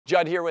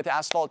Judd here with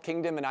Asphalt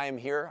Kingdom, and I am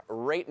here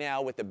right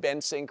now with the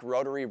Bensink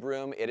Rotary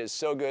Broom. It is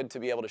so good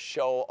to be able to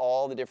show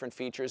all the different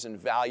features and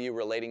value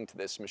relating to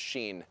this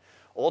machine.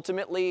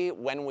 Ultimately,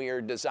 when we are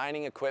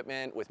designing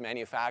equipment with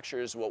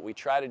manufacturers, what we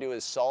try to do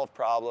is solve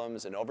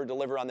problems and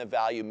over-deliver on the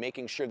value,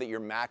 making sure that you're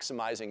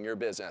maximizing your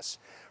business.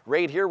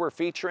 Right here, we're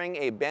featuring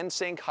a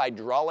Bensink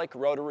hydraulic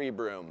rotary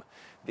broom.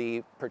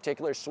 The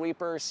particular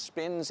sweeper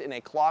spins in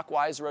a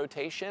clockwise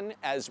rotation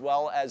as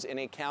well as in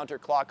a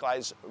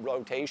counterclockwise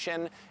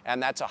rotation,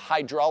 and that's a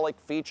hydraulic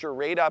feature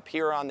right up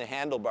here on the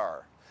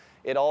handlebar.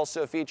 It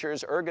also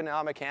features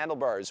ergonomic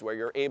handlebars where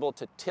you're able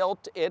to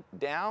tilt it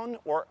down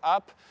or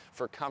up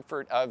for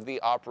comfort of the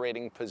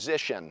operating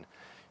position.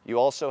 You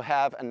also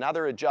have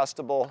another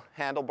adjustable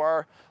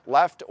handlebar,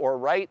 left or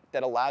right,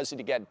 that allows you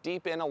to get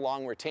deep in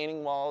along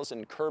retaining walls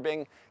and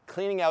curbing,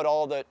 cleaning out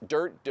all the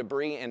dirt,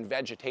 debris, and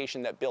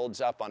vegetation that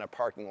builds up on a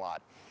parking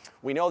lot.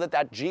 We know that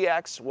that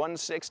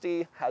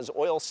GX160 has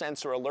oil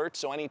sensor alerts,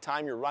 so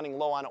anytime you're running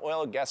low on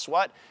oil, guess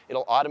what?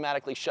 It'll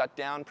automatically shut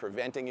down,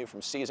 preventing you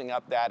from seizing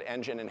up that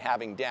engine and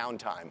having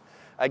downtime.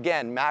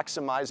 Again,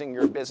 maximizing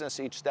your business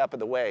each step of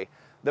the way.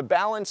 The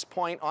balance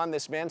point on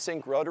this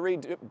Bensink Rotary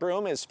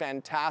Broom is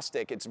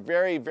fantastic. It's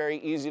very, very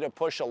easy to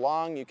push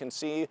along. You can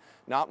see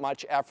not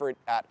much effort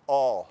at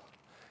all.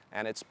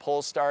 And its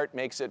pull start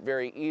makes it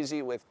very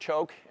easy with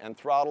choke and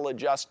throttle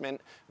adjustment,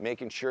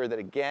 making sure that,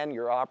 again,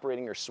 you're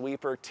operating your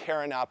sweeper,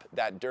 tearing up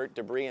that dirt,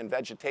 debris, and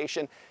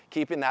vegetation,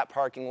 keeping that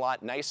parking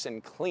lot nice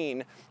and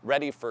clean,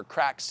 ready for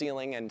crack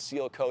sealing and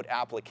seal coat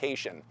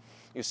application.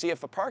 You see,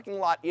 if a parking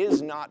lot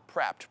is not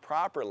prepped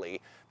properly,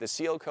 the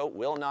seal coat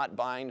will not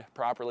bind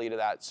properly to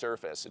that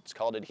surface. It's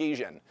called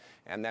adhesion.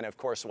 And then, of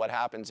course, what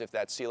happens if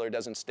that sealer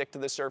doesn't stick to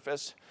the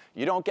surface?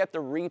 You don't get the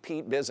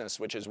repeat business,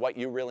 which is what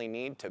you really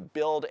need to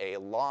build a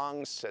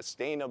long,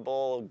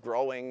 sustainable,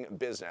 growing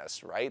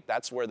business, right?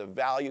 That's where the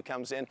value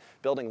comes in,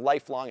 building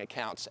lifelong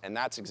accounts. And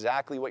that's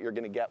exactly what you're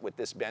going to get with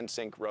this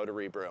Bensink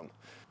Rotary Broom.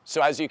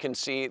 So as you can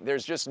see,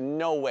 there's just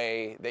no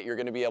way that you're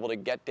going to be able to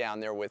get down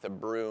there with a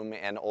broom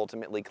and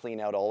ultimately clean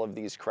out all of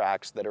these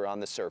cracks that are on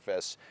the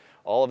surface.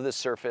 All of the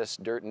surface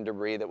dirt and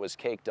debris that was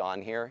caked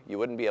on here, you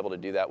wouldn't be able to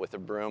do that with a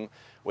broom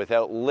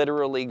without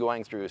literally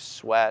going through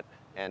sweat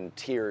and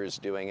tears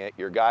doing it.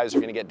 Your guys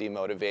are going to get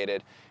demotivated.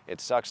 It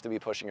sucks to be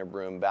pushing a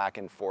broom back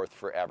and forth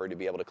forever to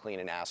be able to clean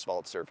an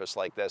asphalt surface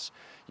like this.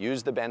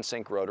 Use the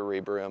Bensink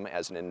Rotary Broom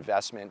as an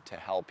investment to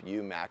help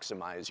you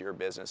maximize your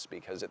business,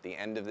 because at the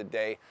end of the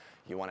day,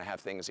 you want to have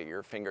things at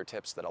your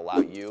fingertips that allow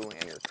you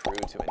and your crew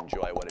to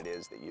enjoy what it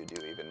is that you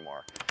do even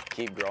more.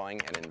 Keep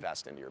growing and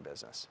invest into your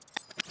business.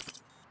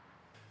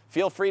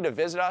 Feel free to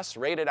visit us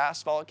right at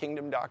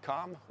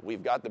asphaltkingdom.com.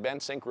 We've got the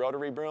Bensink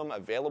Rotary Broom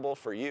available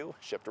for you,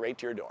 shipped right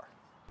to your door.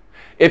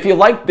 If you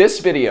liked this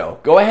video,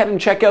 go ahead and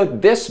check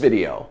out this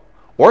video,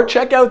 or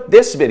check out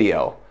this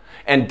video.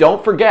 And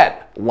don't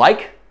forget,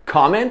 like,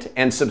 comment,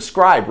 and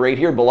subscribe right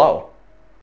here below.